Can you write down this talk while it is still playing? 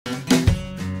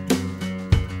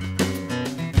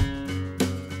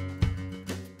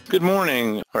Good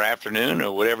morning or afternoon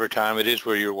or whatever time it is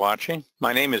where you're watching.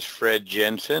 My name is Fred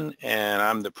Jensen and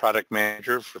I'm the product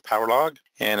manager for PowerLog,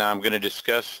 and I'm going to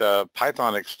discuss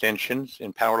Python extensions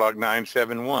in PowerLog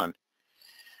 9.7.1.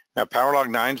 Now PowerLog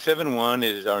 9.7.1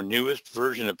 is our newest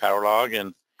version of PowerLog,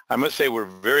 and I must say we're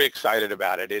very excited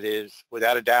about it. It is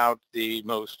without a doubt the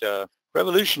most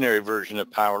revolutionary version of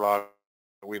PowerLog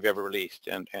we've ever released,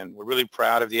 and we're really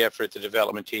proud of the effort the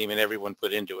development team and everyone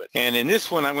put into it. And in this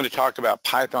one I'm going to talk about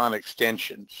Python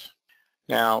extensions.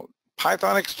 Now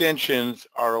Python extensions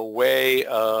are a way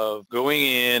of going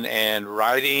in and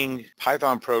writing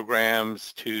Python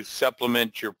programs to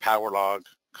supplement your PowerLog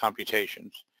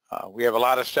computations. We have a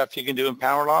lot of stuff you can do in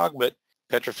PowerLog, but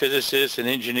petrophysicists and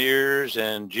engineers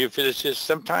and geophysicists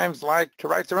sometimes like to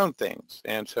write their own things,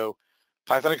 and so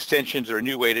Python extensions are a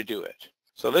new way to do it.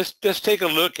 So let's just take a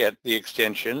look at the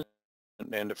extension,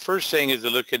 and the first thing is to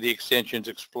look at the Extensions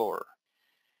Explorer.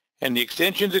 And the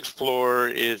Extensions Explorer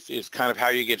is kind of how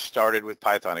you get started with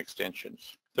Python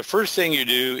extensions. The first thing you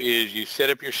do is you set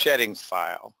up your settings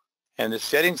file, and the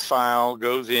settings file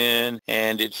goes in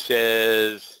and it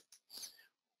says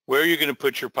where you're going to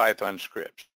put your Python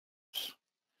scripts,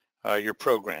 your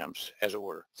programs as it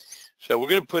were. So we're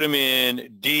going to put them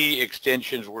in D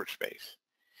Extensions Workspace,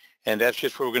 and that's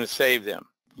just where we're going to save them.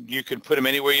 You can put them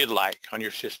anywhere you'd like on your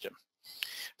system.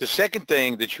 The second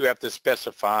thing that you have to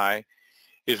specify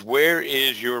is where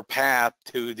is your path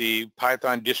to the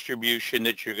Python distribution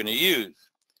that you're going to use.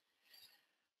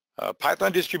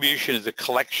 Python distribution is a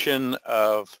collection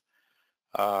of,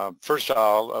 first of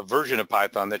all, a version of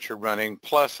Python that you're running,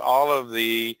 plus all of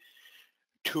the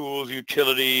tools,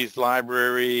 utilities,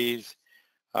 libraries,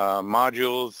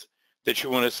 modules that you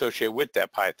want to associate with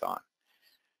that Python.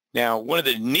 Now, one of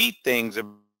the neat things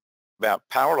about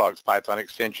PowerLog's Python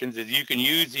extensions is you can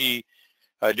use the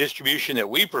distribution that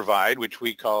we provide, which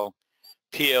we call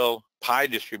PL/Py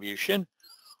distribution,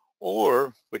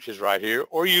 or, which is right here,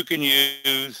 or you can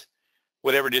use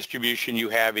whatever distribution you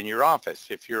have in your office.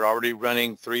 If you're already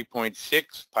running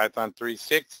 3.6, Python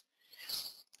 3.6,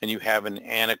 and you have an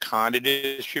Anaconda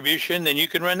distribution, then you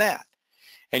can run that.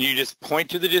 And you just point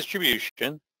to the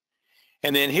distribution.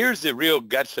 And then here's the real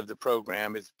guts of the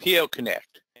program, is PL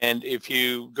Connect. And if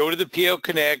you go to the PL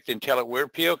Connect and tell it where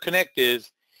PL Connect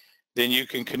is, then you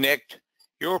can connect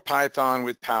your Python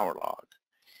with PowerLog.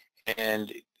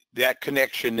 And that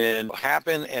connection then will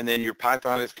happen, and then your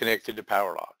Python is connected to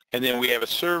PowerLog. And then we have a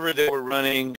server that we're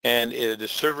running, and the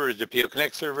server is the PL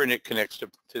Connect server, and it connects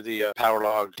to the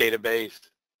PowerLog database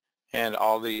and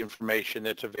all the information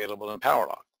that's available in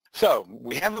PowerLog. So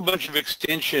we have a bunch of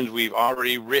extensions we've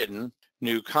already written.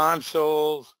 New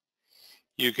consoles,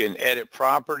 you can edit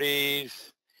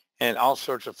properties, and all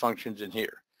sorts of functions in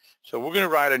here. So we're going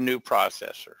to write a new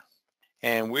processor,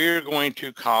 and we're going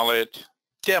to call it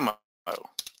demo.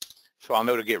 So I'll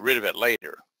know to get rid of it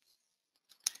later.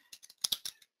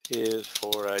 Is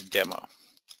for a demo.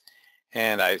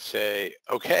 And I say,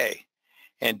 okay.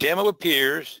 And demo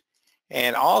appears,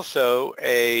 and also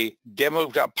a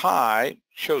demo.py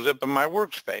shows up in my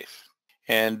workspace.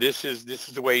 And this is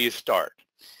the way you start.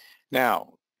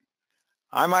 Now,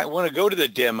 I might want to go to the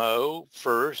demo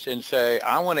first and say,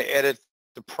 I want to edit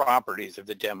the properties of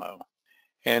the demo.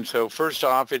 And so first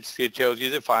off, it tells you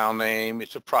the file name,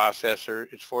 it's a processor,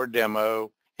 it's for a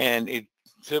demo, and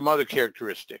some other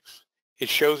characteristics. It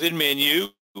shows in menu,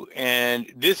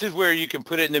 and this is where you can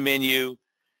put it in the menu,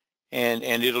 and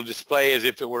it'll display as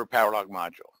if it were a PowerLog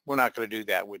module. We're not going to do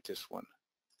that with this one.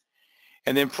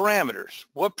 And then parameters.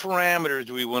 What parameters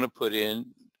do we want to put in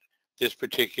this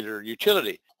particular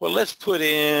utility? Well, let's put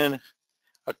in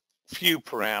a few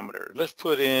parameters. Let's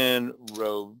put in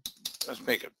row, let's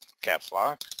make it caps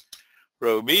lock,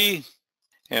 row B,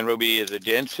 and row B is a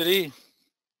density,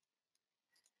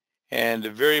 and the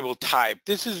variable type.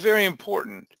 This is very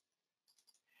important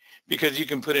because you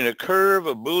can put in a curve,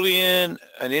 a Boolean,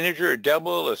 an integer, a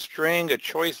double, a string, a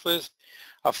choice list,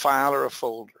 a file, or a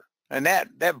folder. And that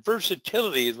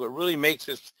versatility is what really makes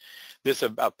this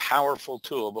a powerful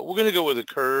tool. But we're going to go with a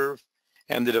curve,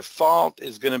 and the default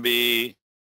is going to be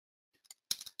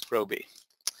row B.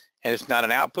 And it's not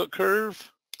an output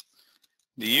curve.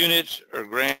 The units are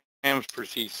grams per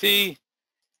cc,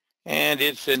 and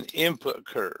it's an input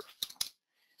curve.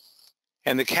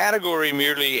 And the category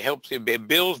merely helps, it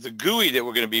builds the GUI that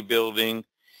we're going to be building,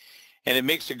 and it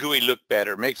makes the GUI look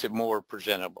better, makes it more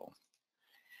presentable.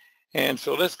 And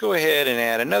so let's go ahead and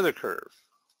add another curve.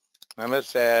 Now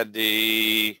let's add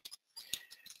the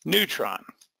neutron.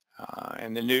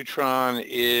 And the neutron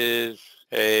is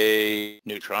a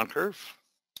neutron curve.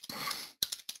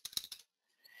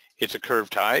 It's a curve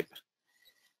type.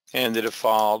 and the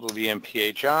default will be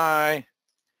MPHI,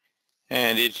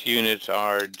 and its units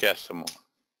are decimal.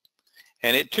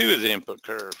 And it too is an input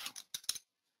curve.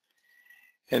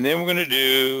 And then we're going to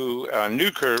do a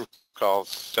new curve called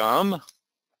sum,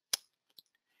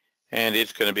 and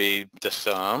it's going to be the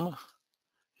sum.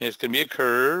 It's going to be a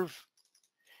curve,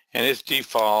 and its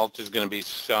default is going to be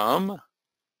sum,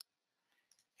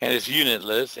 and it's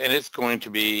unitless, and it's going to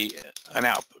be an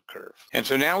output curve. And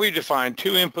so now we've defined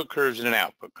two input curves and an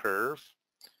output curve,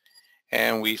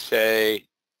 and we say,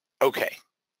 okay,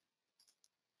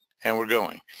 and we're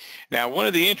going. Now, one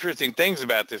of the interesting things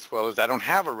about this is I don't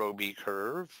have a row B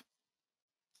curve.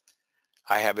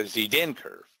 I have a ZDen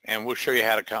curve, and we'll show you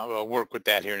how to work with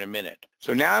that here in a minute.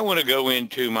 So now I want to go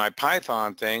into my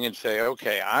Python thing and say,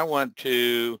 okay, I want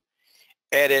to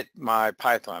edit my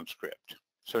Python script.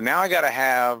 So now I got to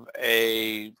have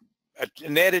an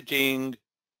editing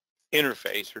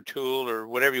interface or tool or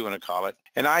whatever you want to call it,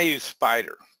 and I use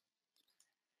Spider.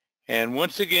 And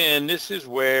once again, this is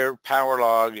where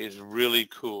PowerLog is really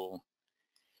cool.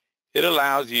 It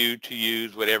allows you to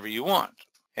use whatever you want.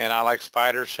 And I like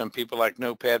Spider. Some people like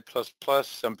Notepad++.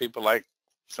 Some people like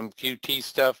some Qt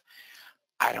stuff.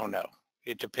 I don't know.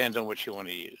 It depends on what you want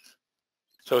to use.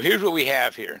 So here's what we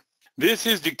have here. This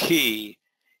is the key.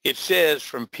 It says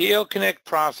from PL Connect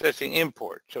processing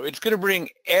import. So it's going to bring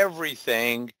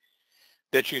everything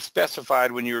that you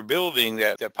specified when you were building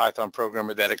that Python program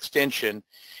or that extension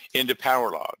into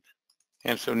PowerLog.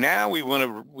 And so now we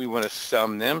want to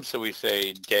sum them. So we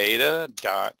say data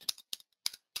dot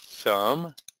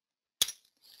sum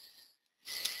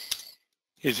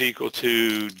is equal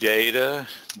to data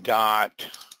dot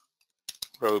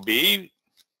row B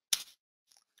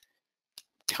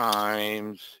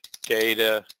times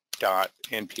data dot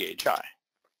NPHI.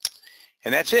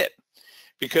 And that's it.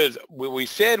 Because what we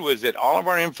said was that all of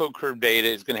our info curve data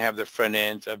is going to have the front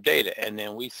ends of data, and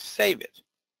then we save it.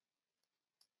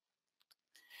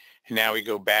 And now we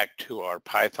go back to our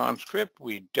Python script,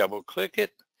 we double click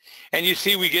it, and you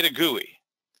see we get a GUI.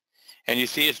 And you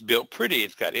see it's built pretty.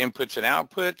 It's got inputs and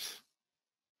outputs.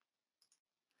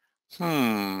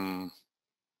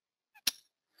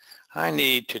 I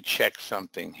need to check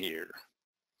something here.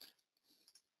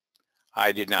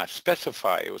 I did not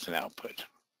specify it was an output.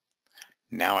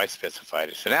 Now I specified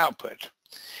it's an output.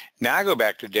 Now I go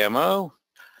back to demo,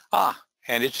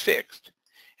 and it's fixed.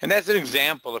 And that's an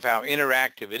example of how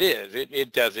interactive it is.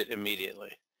 It does it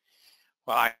immediately.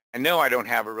 Well, I know I don't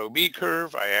have a row B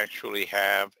curve. I actually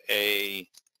have a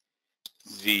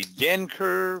ZDen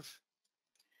curve,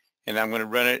 and I'm going to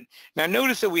run it. Now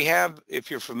notice that we have, if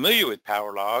you're familiar with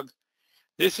PowerLog,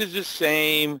 this is the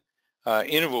same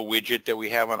interval widget that we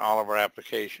have on all of our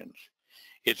applications.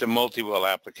 It's a multi-well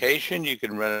application. You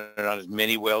can run it on as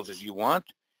many wells as you want,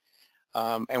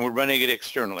 and we're running it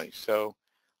externally. So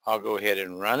I'll go ahead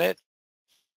and run it,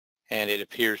 and it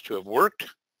appears to have worked.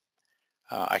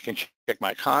 I can check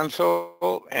my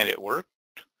console, and it worked.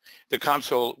 The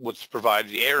console would provide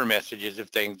the error messages if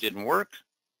things didn't work.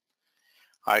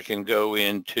 I can go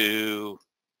into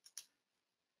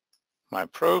my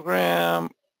program,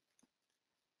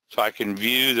 so I can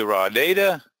view the raw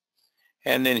data.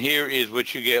 And then here is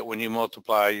what you get when you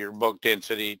multiply your bulk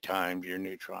density times your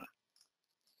neutron.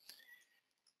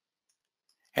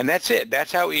 And that's it.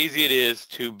 That's how easy it is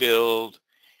to build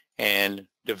and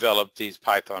develop these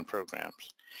Python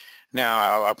programs.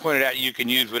 Now, I pointed out you can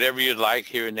use whatever you'd like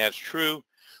here, and that's true.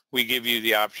 We give you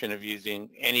the option of using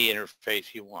any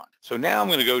interface you want. So now I'm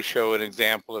going to go show an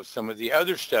example of some of the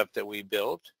other stuff that we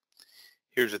built.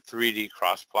 Here's a 3D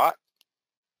cross plot.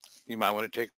 You might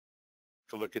want to take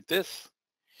a look at this.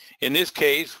 In this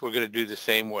case, we're going to do the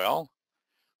same well.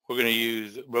 We're going to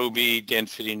use row B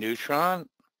density neutron.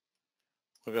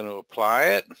 We're going to apply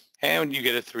it, and you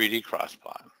get a 3D cross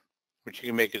plot, which you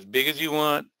can make as big as you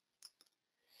want.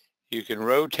 You can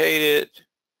rotate it.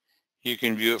 You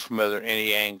can view it from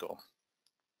any angle.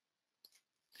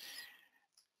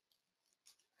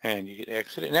 And you can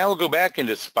exit it. Now we'll go back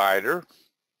into Spider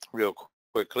real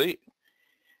quickly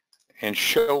and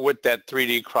show what that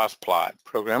 3D cross plot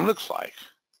program looks like.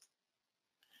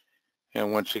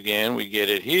 And once again, we get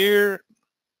it here.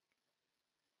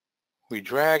 We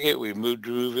drag it, we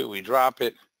move it, we drop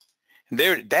it. And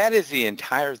there, that is the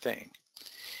entire thing.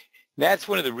 That's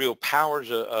one of the real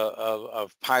powers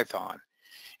of Python,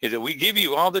 is that we give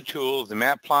you all the tools, the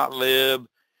matplotlib,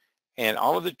 and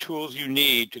all of the tools you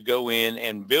need to go in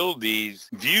and build these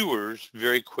viewers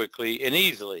very quickly and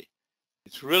easily.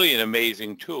 It's really an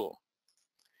amazing tool.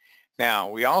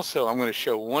 Now, I'm going to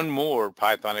show one more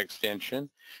Python extension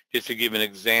just to give an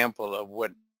example of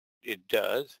what it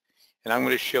does. And I'm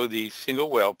going to show the single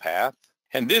well path.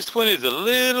 And this one is a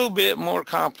little bit more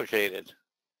complicated,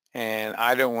 and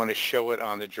I don't want to show it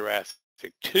on the Jurassic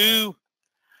 2.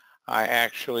 I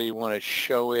actually want to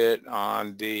show it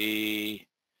on the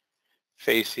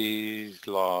Faces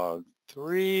log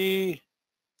 3.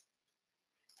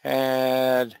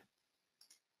 Add.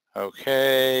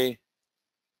 Okay.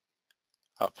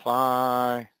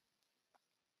 Apply.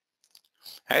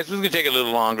 This one's going to take a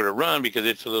little longer to run because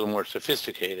it's a little more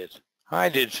sophisticated. I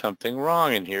did something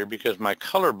wrong in here because my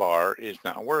color bar is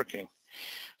not working.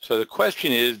 So the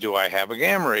question is, do I have a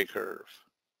gamma ray curve?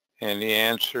 And the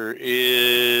answer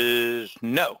is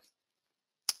no.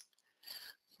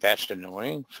 That's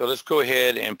annoying. So let's go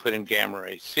ahead and put in gamma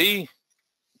ray C.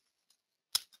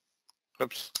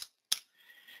 Oops.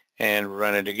 And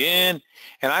run it again.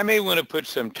 And I may want to put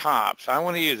some tops. I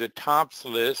want to use a tops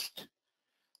list.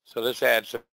 So let's add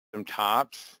some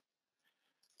tops.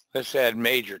 Let's add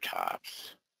major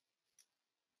tops.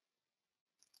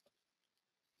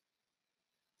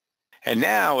 And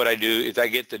now what I do is I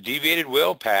get the deviated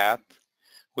well path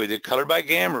with the color by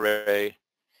gamma ray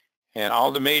and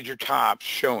all the major tops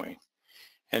showing.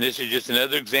 And this is just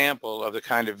another example of the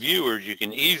kind of viewers you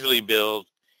can easily build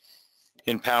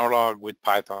in PowerLog with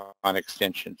Python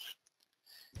extensions.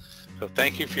 So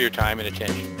thank you for your time and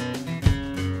attention.